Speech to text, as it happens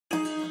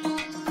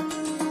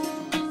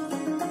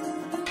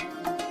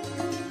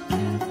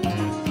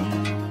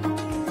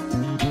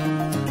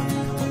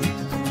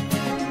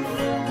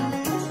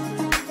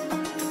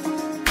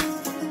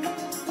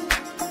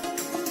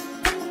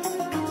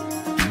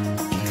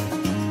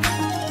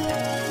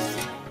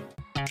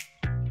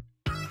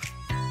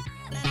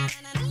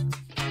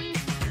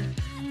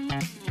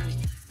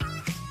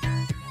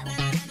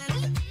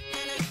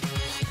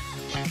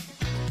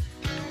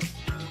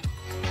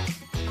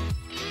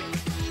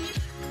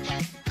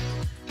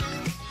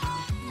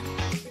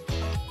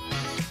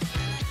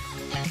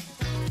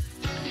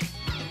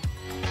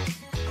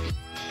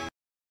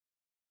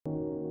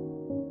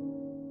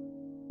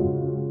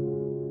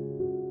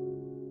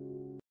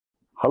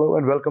Hello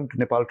and welcome to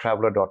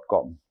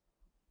NepalTraveler.com.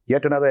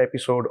 Yet another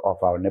episode of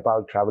our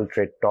Nepal Travel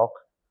Trade Talk.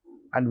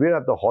 And we're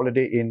at the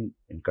Holiday Inn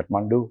in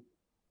Kathmandu.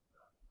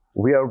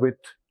 We are with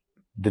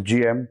the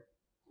GM,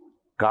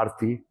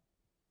 Karthi,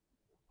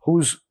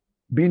 who's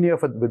been here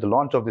with the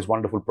launch of this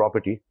wonderful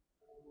property.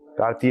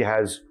 Karthi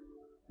has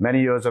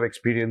many years of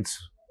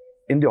experience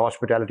in the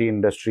hospitality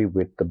industry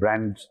with the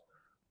brands,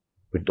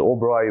 with the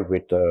Oberoi,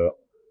 with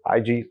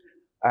IG.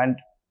 And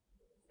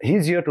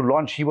he's here to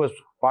launch. He was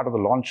part of the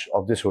launch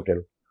of this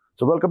hotel.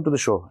 So welcome to the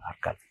show,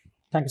 Karthi.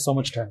 Thank you so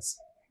much, Terence.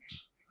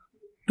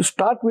 To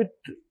start with,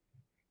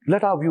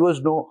 let our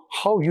viewers know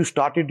how you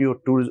started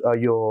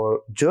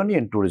your journey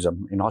in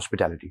tourism, in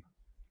hospitality.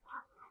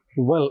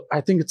 Well,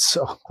 I think it's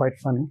quite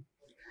funny.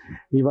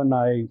 Even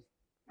I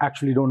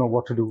actually don't know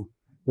what to do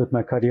with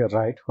my career,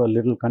 right? A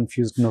little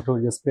confused,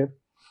 notorious kid,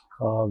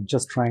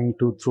 just trying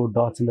to throw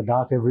dots in the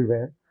dark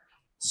everywhere.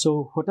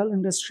 So hotel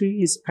industry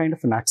is kind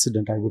of an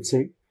accident, I would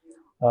say.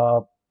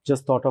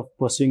 Just thought of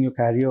pursuing a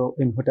career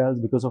in hotels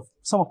because of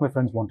some of my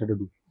friends wanted to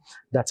do.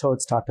 That's how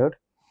it started.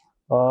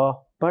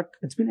 But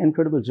it's been an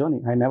incredible journey.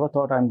 I never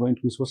thought I'm going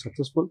to be so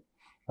successful.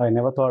 I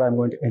never thought I'm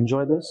going to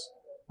enjoy this.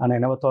 And I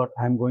never thought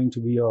I'm going to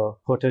be a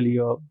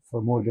hotelier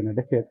for more than a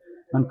decade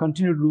and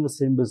continue to do the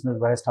same business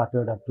where I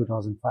started at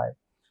 2005.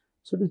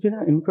 So it's been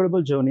an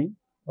incredible journey.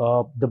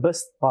 The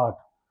best part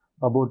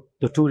about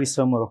the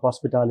tourism or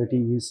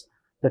hospitality is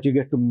that you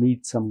get to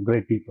meet some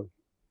great people.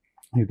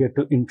 You get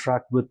to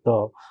interact with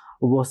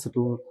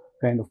versatile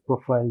kind of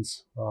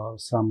profiles,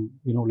 some,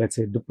 let's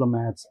say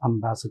diplomats,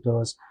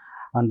 ambassadors,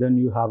 and then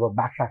you have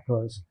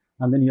backpackers,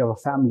 and then you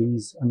have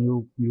families, and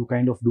you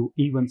kind of do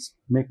events,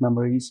 make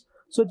memories.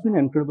 So it's been an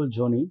incredible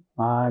journey.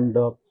 And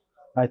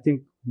I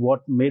think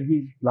what made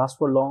me last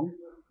for long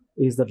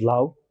is that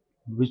love,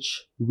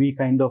 which we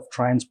kind of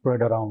try and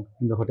spread around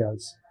in the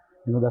hotels.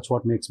 That's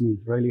what makes me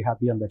really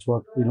happy. And that's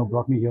what,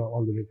 brought me here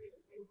all the way.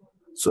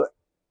 So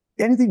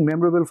anything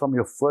memorable from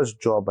your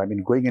first job,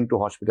 going into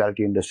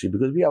hospitality industry,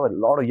 because we have a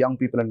lot of young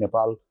people in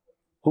Nepal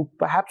who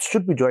perhaps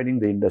should be joining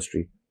the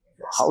industry.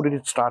 How did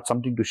it start?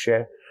 Something to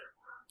share?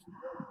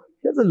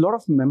 There's a lot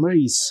of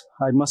memories,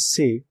 I must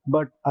say.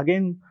 But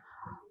again,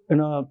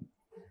 in a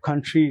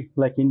country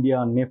like India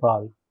and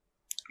Nepal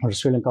or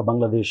Sri Lanka,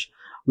 Bangladesh,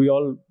 we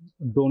all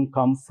don't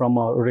come from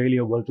a really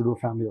a well-to-do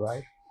family,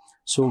 right?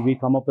 So we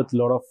come up with a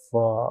lot of,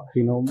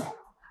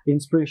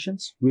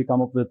 inspirations. We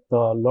come up with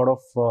a lot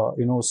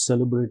of,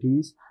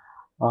 celebrities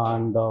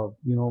and,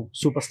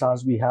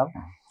 superstars we have,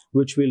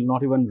 which we'll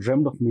not even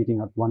dreamed of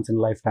meeting at once in a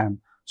lifetime.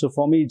 So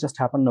for me, it just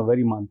happened in a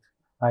very month.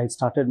 I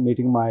started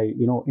meeting my,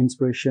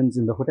 inspirations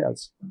in the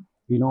hotels.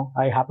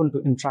 I happened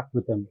to interact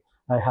with them.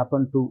 They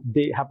happened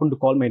to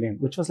call my name,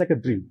 which was like a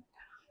dream,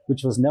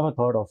 which was never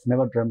thought of,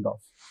 never dreamed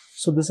of.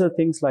 So these are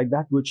things like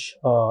that, which,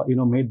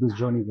 made this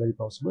journey very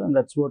possible. And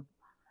that's what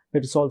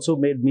it's also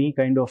made me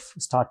kind of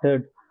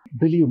started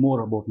believe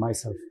more about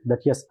myself, that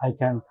yes, I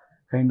can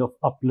kind of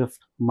uplift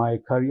my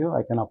career,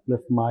 I can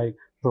uplift my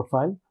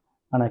profile,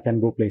 and I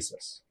can go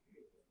places.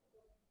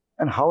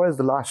 And how has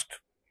the last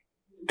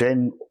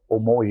 10 or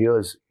more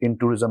years in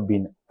tourism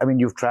been?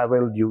 You've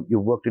traveled,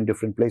 you've worked in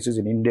different places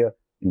in India,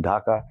 in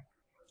Dhaka.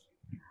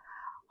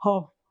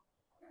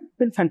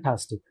 Been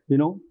fantastic.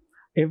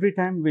 Every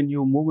time when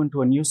you move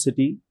into a new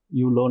city,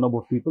 you learn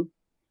about people,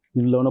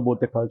 you learn about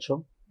the culture.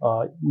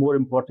 More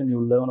important, you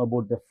learn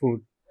about the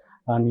food,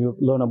 and you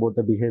learn about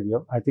the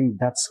behavior. I think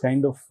that's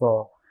kind of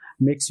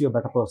makes you a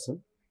better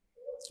person.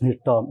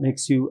 It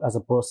makes you as a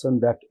person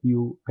that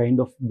you kind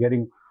of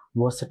getting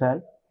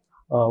versatile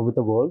with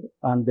the world,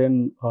 and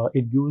then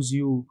it brings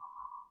you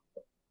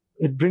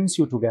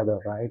together,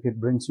 right?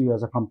 It brings you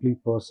as a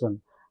complete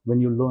person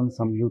when you learn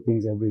some new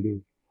things every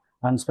day.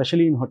 And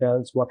especially in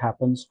hotels, what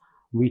happens,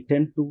 we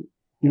tend to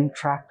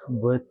interact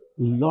with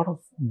a lot of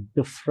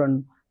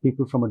different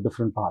people from a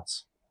different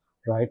parts,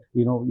 right?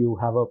 You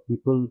have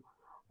people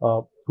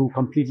who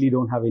completely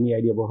don't have any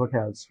idea about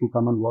hotels, who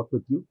come and work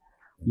with you.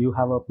 You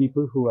have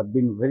people who have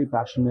been very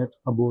passionate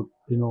about,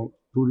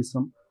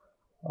 tourism.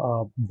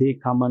 They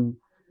come and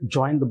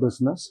join the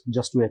business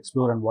just to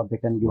explore and what they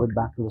can give it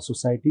back to the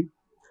society.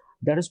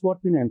 That is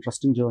what been an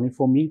interesting journey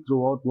for me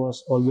throughout,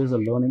 was always a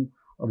learning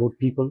about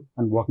people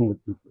and working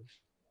with people.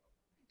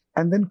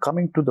 And then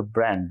coming to the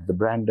brand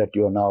that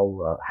you are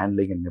now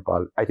handling in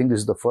Nepal. I think this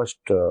is the first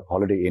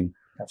Holiday Inn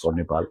for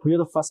Nepal. We are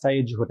the first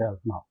IAG hotel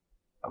now.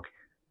 Okay.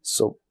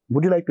 So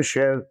would you like to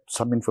share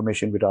some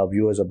information with our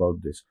viewers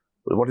about this?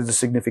 What is the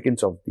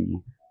significance of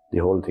the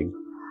whole thing?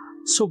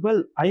 So,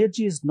 well,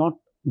 IAG is not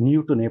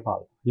new to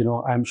Nepal.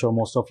 I'm sure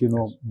most of you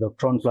know the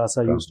Crown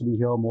Plaza used to be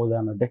here more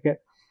than a decade.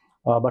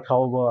 But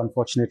however,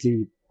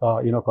 unfortunately,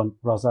 Crown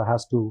Plaza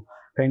has to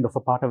kind of a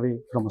part away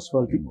from us.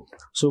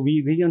 So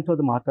we re-entered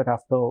the market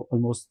after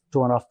almost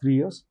 2.5, 3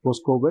 years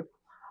post-COVID.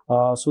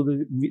 So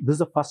this is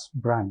the first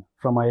brand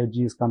from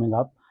IAG is coming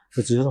up,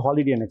 which is a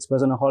Holiday Inn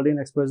Express. And a Holiday Inn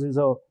Express is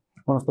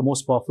one of the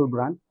most powerful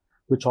brand,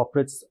 which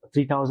operates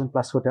 3,000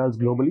 plus hotels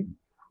globally,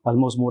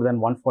 almost more than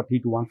 140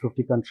 to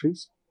 150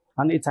 countries.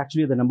 And it's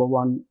actually the number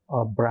one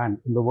brand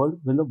in the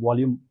world in the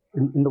volume,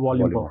 in the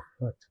volume.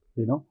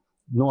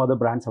 No other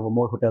brands have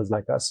more hotels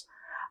like us.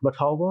 But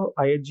however,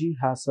 IHG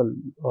has a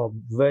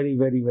very,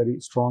 very, very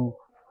strong,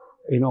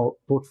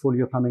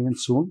 portfolio coming in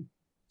soon.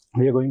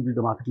 We are going to be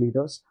the market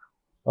leaders.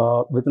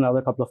 Within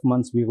another couple of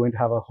months, we're going to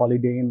have a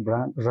Holiday Inn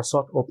brand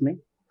resort opening,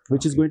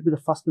 which is going to be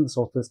the first in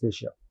Southeast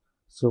Asia.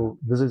 So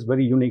this is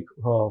very unique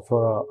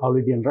for a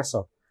Holiday Inn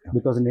resort,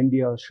 because in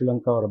India, Sri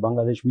Lanka, or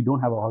Bangladesh, we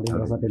don't have a Holiday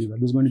Inn resort anywhere.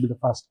 This is going to be the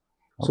first.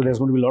 So there's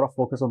going to be a lot of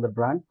focus on the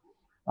brand.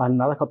 And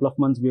another couple of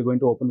months, we are going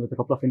to open with a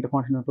couple of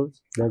intercontinentals.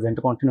 There's an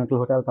Intercontinental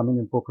Hotel coming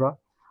in Pokhara.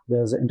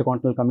 There's an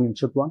Intercontinental coming in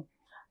Chitwan.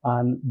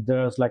 And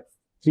there's like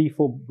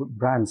 3-4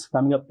 brands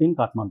coming up in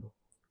Kathmandu.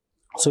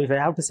 So if I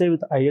have to say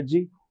with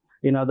IHG,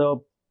 in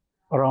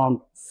around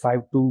 5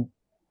 to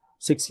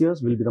 6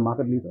 years, we'll be the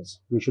market leaders.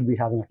 We should be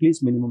having at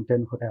least minimum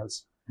 10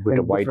 hotels. With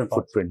a wide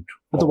footprint.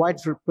 With a wide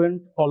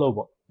footprint all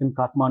over. In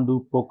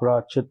Kathmandu,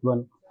 Pokhara,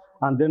 Chitwan,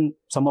 and then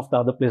some of the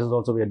other places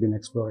also we have been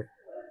exploring.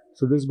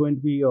 So this is going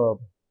to be,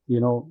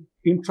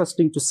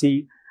 interesting to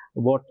see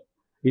what,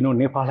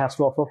 Nepal has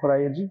to offer for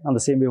IHG, and the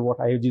same way what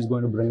IHG is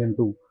going to bring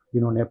into,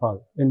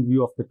 Nepal in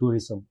view of the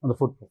tourism and the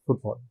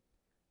footfall.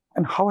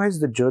 And how has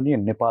the journey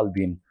in Nepal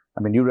been?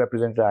 I mean, you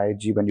represented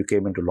IHG when you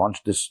came in to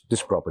launch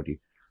this property.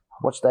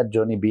 What's that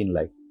journey been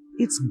like?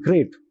 It's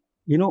great.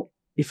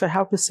 If I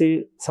have to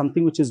say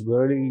something which is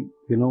very,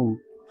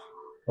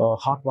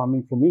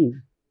 heartwarming for me,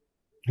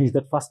 is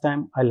that first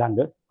time I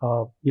landed,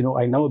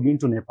 I never been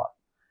to Nepal.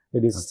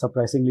 It is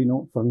surprisingly,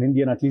 for an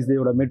Indian, at least they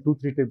would have made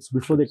 2-3 trips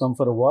before they come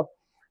for a walk.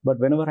 But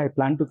whenever I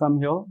planned to come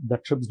here, the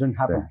trips didn't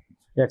happen.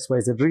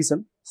 XYZ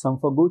reason, some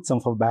for good,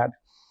 some for bad.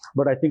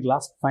 But I think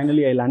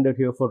finally I landed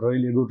here for a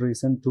really good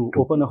reason to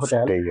open a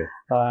hotel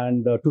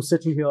and to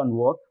settle here and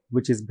work,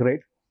 which is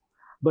great.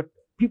 But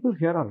people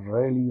here are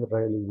really,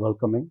 really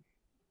welcoming.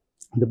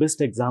 The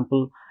best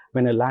example,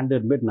 when I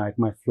landed midnight,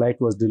 my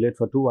flight was delayed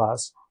for 2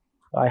 hours.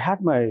 I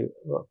had my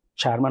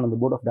chairman on the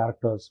board of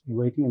directors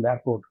waiting in the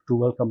airport to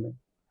welcome me.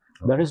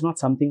 That is not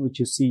something which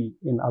you see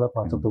in other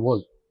parts of the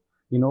world.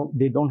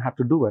 They don't have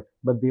to do it,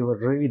 but they were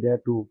really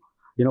there to,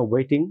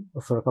 waiting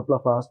for a couple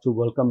of hours to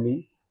welcome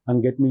me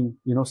and get me,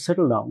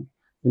 settled down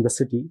in the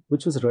city,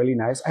 which was really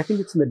nice. I think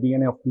it's in the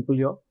DNA of people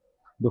here.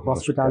 The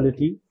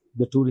hospitality,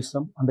 the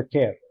tourism, and the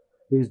care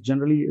is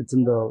generally, it's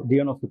in the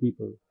DNA of the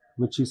people,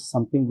 which is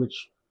something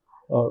which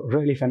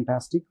really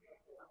fantastic.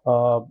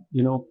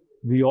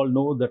 We all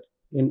know that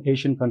in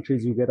Asian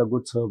countries, you get a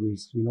good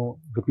service.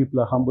 The people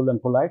are humble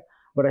and polite.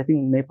 But I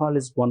think Nepal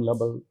is one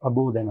level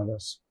above than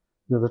others.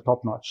 They're the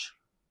top notch.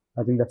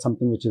 I think that's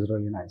something which is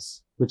really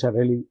nice, which I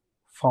really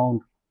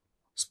found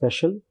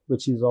special,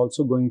 which is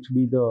also going to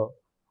be the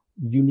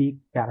unique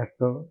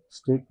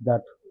characteristic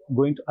that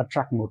going to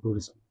attract more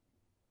tourism.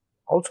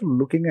 Also,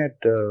 looking at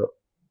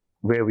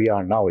where we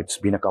are now, it's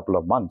been a couple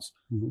of months.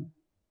 Mm-hmm.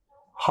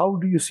 How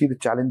do you see the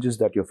challenges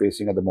that you're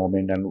facing at the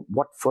moment, and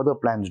what further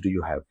plans do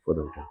you have for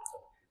the hotel?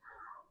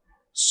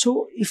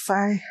 So if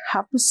I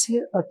have to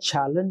say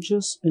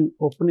challenges in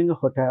opening a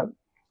hotel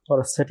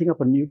or setting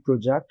up a new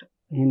project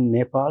in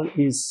Nepal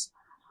is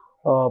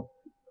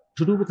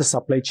to do with the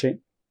supply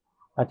chain.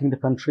 I think the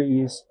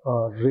country is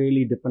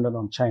really dependent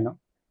on China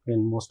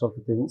in most of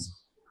the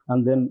things.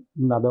 And then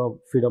another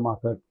feeder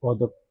market or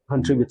the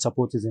country which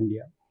supports is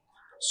India.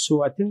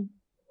 So I think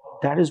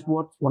that is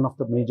one of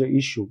the major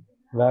issue,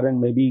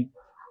 wherein maybe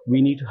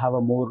we need to have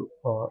a more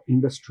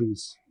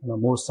industries,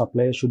 more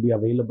suppliers should be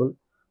available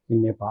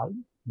in Nepal.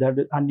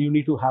 And you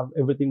need to have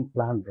everything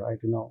planned, right?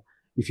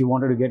 If you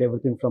wanted to get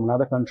everything from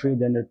another country,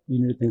 then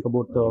you need to think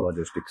about the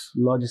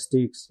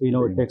logistics.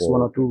 It takes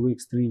 1 or 2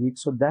 weeks, 3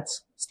 weeks. So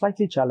that's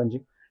slightly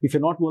challenging. If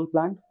you're not well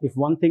planned, if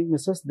one thing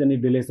misses, then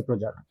it delays the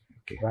project,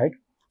 right?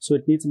 So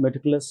it needs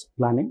meticulous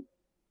planning.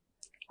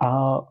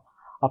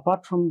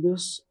 Apart from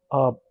this,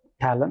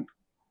 talent,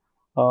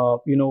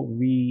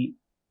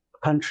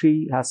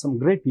 country has some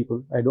great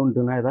people. I don't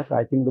deny that.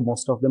 I think the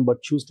most of them,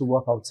 but choose to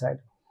work outside.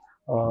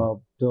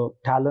 The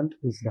talent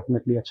is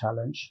definitely a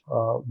challenge.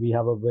 We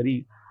have a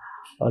very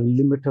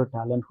limited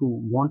talent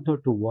who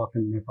wanted to work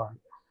in Nepal,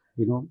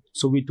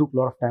 So we took a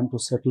lot of time to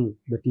settle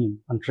the team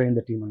and train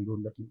the team and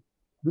groom the team.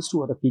 These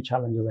two are the key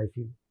challenges, I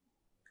feel.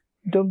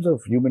 In terms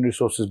of human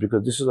resources,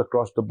 because this is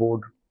across the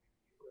board,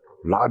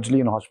 largely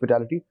in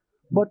hospitality,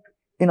 but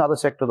in other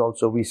sectors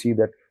also, we see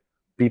that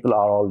people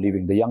are all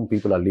leaving. The young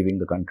people are leaving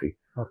the country.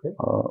 Okay.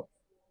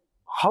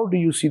 How do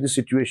you see the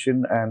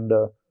situation? And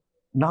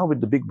now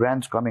with the big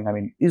brands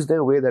coming, is there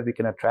a way that we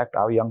can attract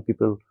our young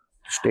people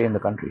to stay in the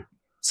country?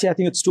 See, I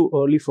think it's too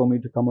early for me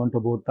to comment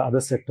about the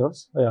other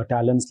sectors,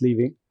 talents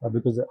leaving,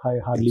 because I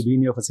hardly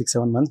been here for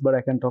 6-7 months, but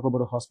I can talk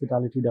about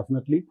hospitality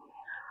definitely.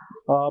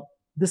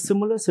 The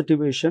similar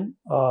situation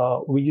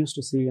we used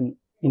to see in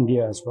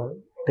India as well,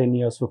 10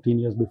 years, 15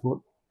 years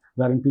before,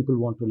 wherein people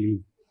want to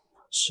leave.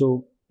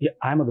 So yeah,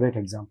 I'm a great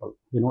example.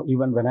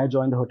 Even when I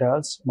joined the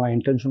hotels, my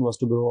intention was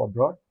to grow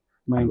abroad.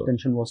 My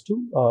intention was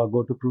to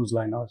go to cruise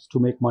liners to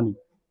make money,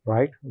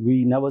 right?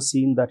 We never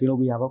seen that,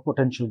 we have a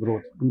potential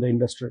growth in the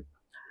industry.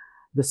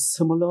 The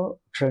similar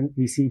trend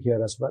we see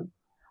here as well.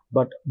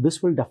 But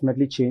this will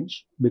definitely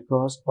change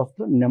because of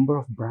the number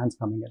of brands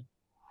coming in.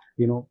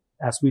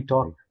 As we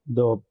talk,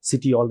 the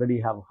city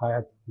already have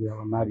Hyatt, we have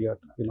a Marriott,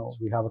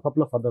 we have a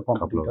couple of other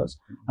competitors,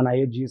 and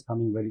IHG is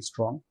coming very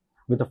strong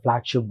with the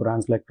flagship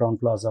brands like Crown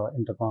Plaza,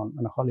 Intercon,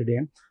 and Holiday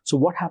Inn. So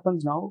what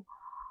happens now?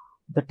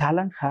 The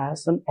talent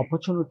has an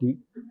opportunity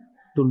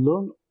to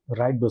learn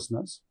right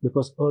business,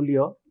 because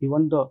earlier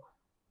even the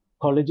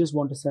colleges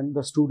want to send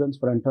the students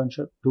for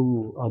internship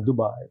to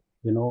Dubai,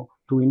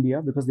 to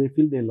India, because they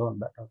feel they learn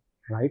better,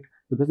 right?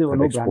 Because there were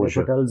no branded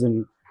hotels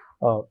in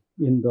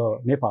the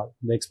Nepal.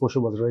 The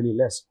exposure was really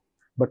less.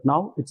 But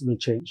now it will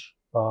change.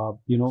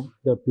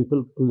 The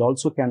people will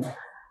also can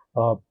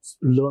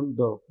learn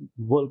the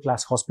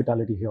world-class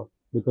hospitality here,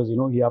 because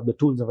you have the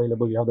tools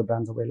available, you have the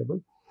brands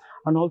available,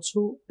 and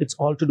also it's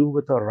all to do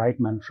with the right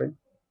mentoring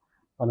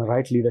and the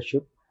right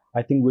leadership.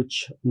 I think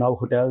which now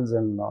hotels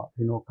and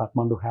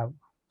Kathmandu have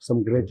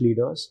some great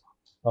leaders.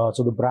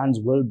 So the brands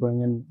will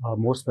bring in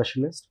more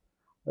specialists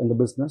in the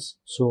business.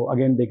 So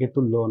again, they get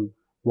to learn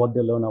what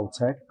they learn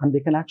outside, and they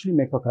can actually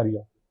make a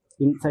career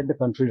inside the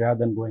country rather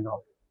than going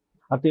out.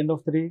 At the end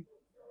of the day,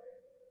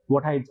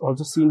 what I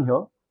also seen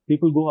here,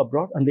 people go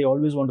abroad and they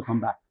always want to come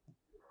back.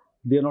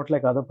 They're not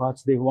like other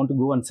parts. They want to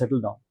go and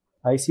settle down.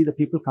 I see the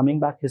people coming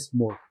back is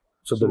more.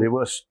 So the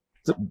reverse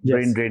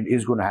brain drain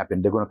is going to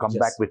happen. They're going to come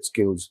back with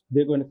skills.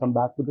 They're going to come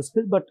back with the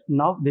skill, but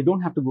now they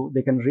don't have to go.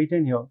 They can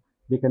retain here.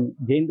 They can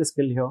gain the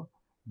skill here.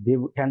 They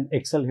can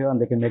excel here,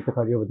 and they can make the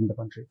career within the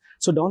country.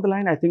 So down the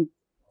line, I think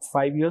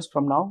 5 years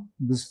from now,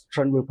 this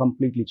trend will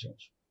completely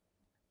change.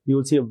 You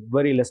will see a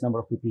very less number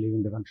of people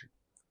leaving the country,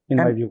 in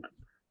my view.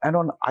 And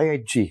on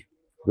IHG,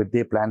 with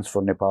their plans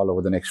for Nepal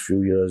over the next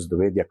few years, the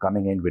way they're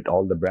coming in with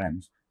all the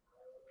brands,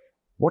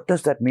 what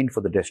does that mean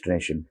for the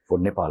destination, for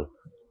Nepal?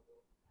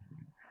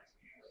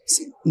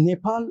 See,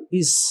 Nepal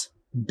is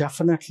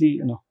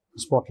definitely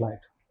spotlight.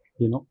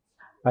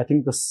 I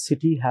think the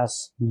city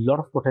has a lot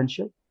of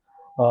potential,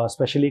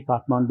 especially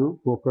Kathmandu,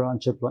 Pokhara,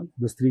 and Chitwan.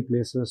 These three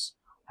places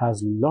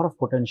has a lot of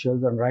potential.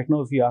 And right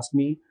now, if you ask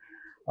me,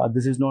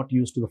 this is not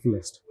used to the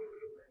fullest.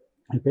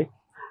 Okay.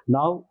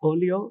 Now,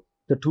 earlier,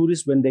 the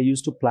tourists, when they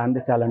used to plan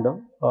the calendar,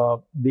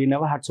 they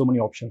never had so many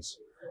options.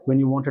 When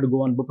you wanted to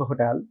go and book a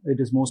hotel, it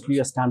is mostly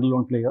a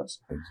standalone players.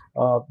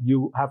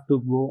 You have to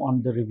go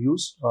on the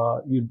reviews.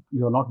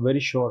 You're not very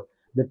sure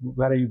that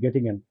where are you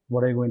getting in,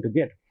 what are you going to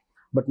get.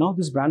 But now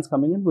these brands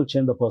coming in will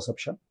change the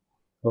perception.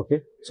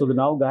 Okay, so the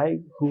now guy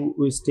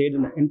who stayed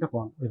in an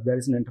Intercon, if there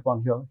is an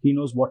Intercon here, he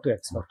knows what to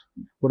expect.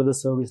 What are the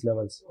service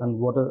levels and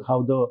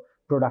how the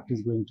product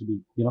is going to be.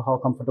 How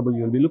comfortable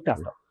you will be looked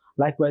after.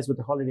 Likewise with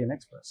the Holiday Inn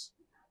Express,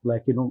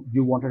 like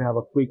you wanted to have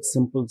a quick,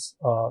 simple,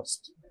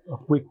 a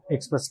quick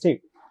express stay.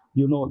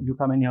 You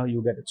come in here,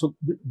 you get it. So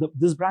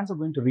these brands are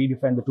going to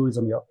redefine the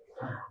tourism here.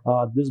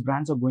 These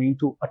brands are going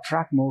to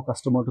attract more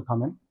customer to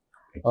come in.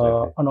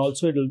 Exactly. And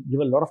also it will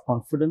give a lot of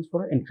confidence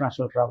for an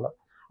international traveler.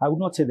 I would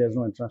not say there's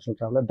no international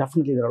traveler.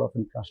 Definitely there are a lot of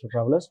international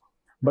travelers.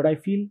 But I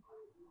feel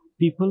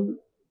people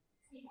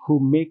who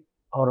make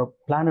or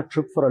plan a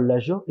trip for a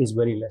leisure is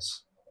very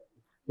less.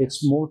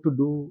 It's more to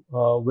do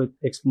with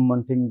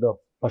experimenting the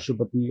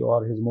Pashupati,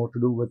 or is more to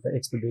do with the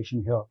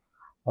expedition here,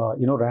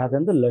 rather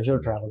than the leisure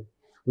travel.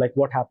 Like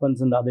what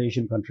happens in the other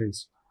Asian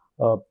countries,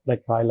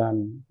 like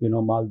Thailand,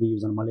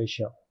 Maldives and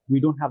Malaysia. We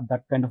don't have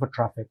that kind of a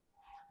traffic.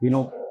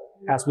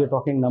 As we're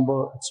talking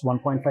number, it's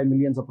 1.5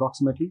 million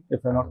approximately,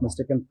 if I'm not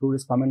mistaken,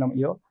 tourists come in a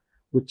year,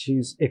 which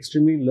is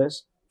extremely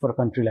less for a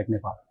country like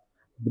Nepal.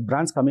 The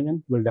brands coming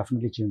in will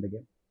definitely change the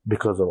game.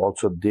 Because of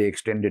also the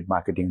extended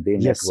marketing, their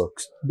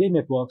networks. Their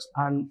networks.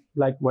 And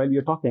like while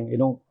we're talking,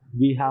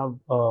 we have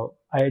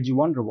IIG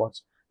One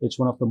Rewards. It's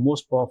one of the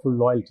most powerful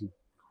loyalty,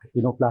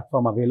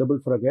 platform available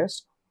for a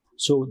guest.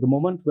 So the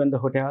moment when the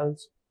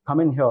hotels come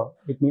in here,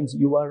 it means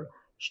you are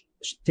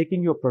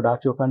taking your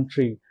product, your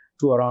country,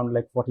 to around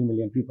like 40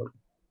 million people.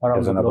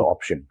 There's another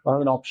option.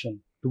 An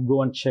option to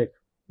go and check,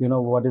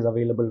 what is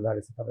available, where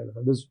is it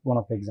available. This is one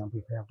of the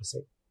examples I have to say.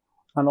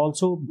 And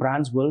also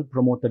brands will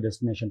promote the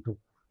destination too.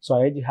 So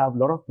I have a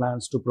lot of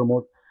plans to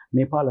promote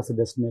Nepal as a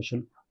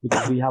destination,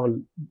 because we have a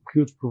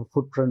huge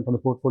footprint on the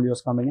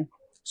portfolios coming in.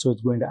 So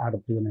it's going to add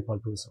up to the Nepal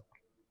tourism.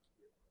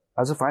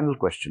 As a final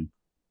question,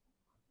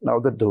 now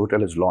that the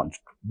hotel is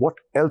launched, what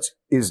else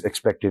is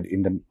expected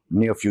in the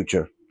near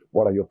future?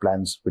 What are your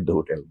plans with the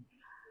hotel?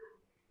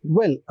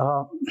 Well,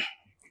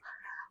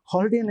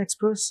 Holiday Inn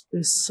Express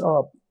is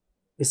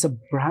a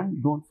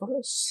brand known for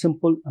a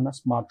simple and a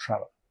smart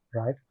travel,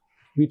 right?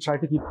 We try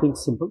to keep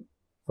things simple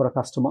for a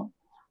customer.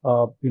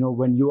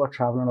 When you are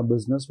traveling on a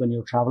business, when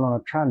you travel on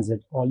a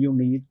transit, all you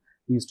need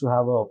is to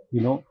have a,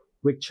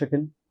 quick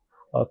check-in,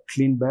 a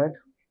clean bed,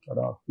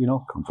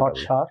 hot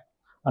shower,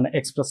 and an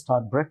express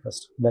start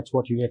breakfast. That's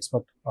what you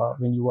expect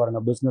when you are in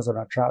a business or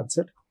a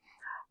transit.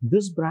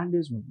 This brand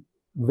is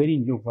very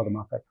new for the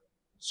market.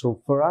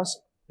 So for us,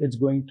 it's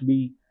going to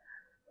be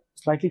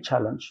slightly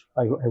challenged,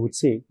 I would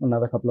say,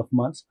 another couple of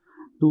months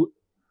to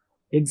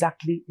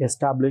exactly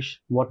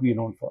establish what we're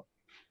known for.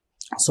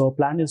 So our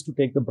plan is to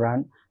take the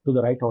brand to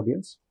the right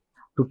audience,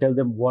 to tell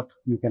them what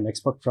you can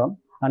expect from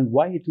and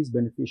why it is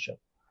beneficial.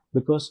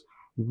 Because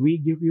we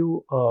give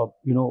you,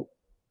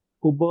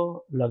 uber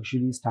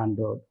luxury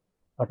standard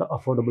at an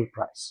affordable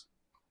price.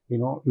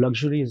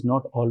 Luxury is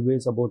not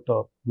always about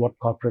what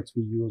corporates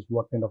we use,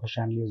 what kind of a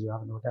chandeliers you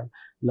have in the hotel.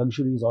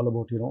 Luxury is all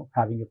about,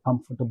 having a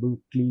comfortable,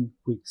 clean,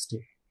 quick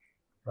stay,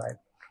 right?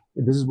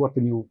 This is what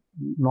the new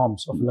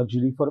norms of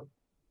luxury for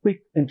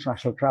quick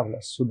international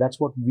travelers. So that's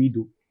what we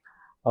do.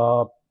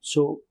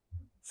 So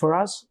for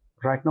us,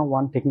 right now,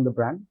 one, taking the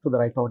brand to the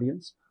right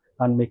audience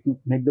and make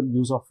them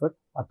use of it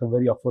at a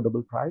very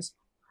affordable price.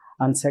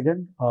 And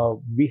second,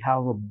 we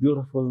have a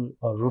beautiful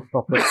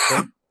rooftop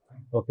restaurant,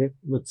 okay,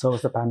 which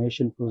serves the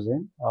Pan-Asian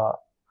cuisine.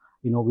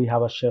 We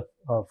have a chef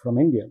from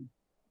India,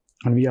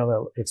 and we have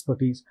our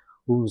expertise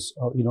who's,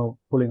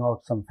 pulling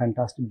out some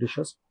fantastic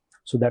dishes.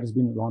 So that has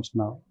been launched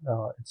now.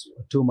 It's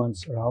 2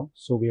 months around.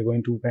 So we are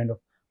going to kind of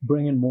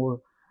bring in more,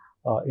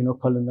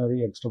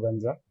 culinary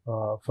extravaganza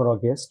for our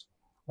guests.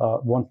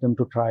 Want them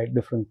to try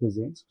different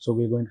cuisines. So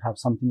we're going to have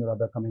something or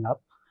other coming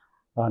up.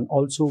 And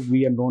also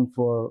we are known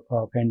for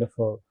kind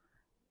of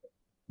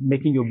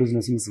making your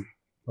business easy.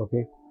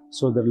 Okay.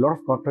 So there are a lot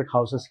of corporate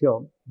houses here.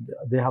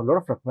 They have a lot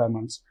of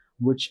requirements,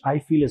 which I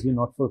feel has been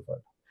not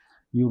fulfilled.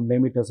 You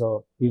name it as a,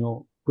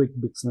 quick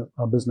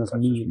business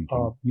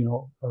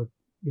meal,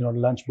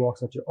 lunch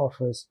box at your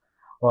office,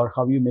 or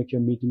how you make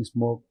your meetings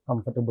more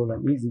comfortable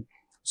and easy.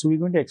 So we're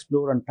going to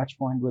explore and touch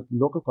point with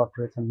local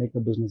corporates and make the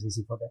business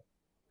easy for them.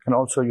 And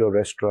also your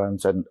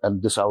restaurants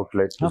and this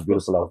outlet, this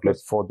beautiful outlet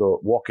for the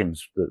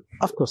walk-ins, the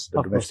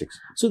domestics.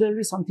 So there will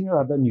be something or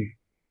other new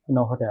in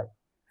our hotel,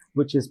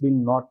 which has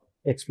been not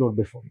explored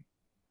before,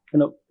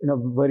 in a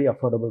very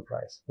affordable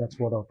price. That's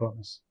what our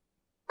promise.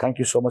 Thank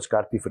you so much,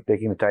 Karthi, for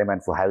taking the time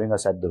and for having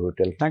us at the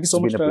hotel. Thank you so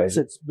much, Terence.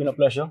 It's been a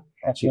pleasure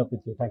catching up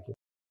with you. Thank you.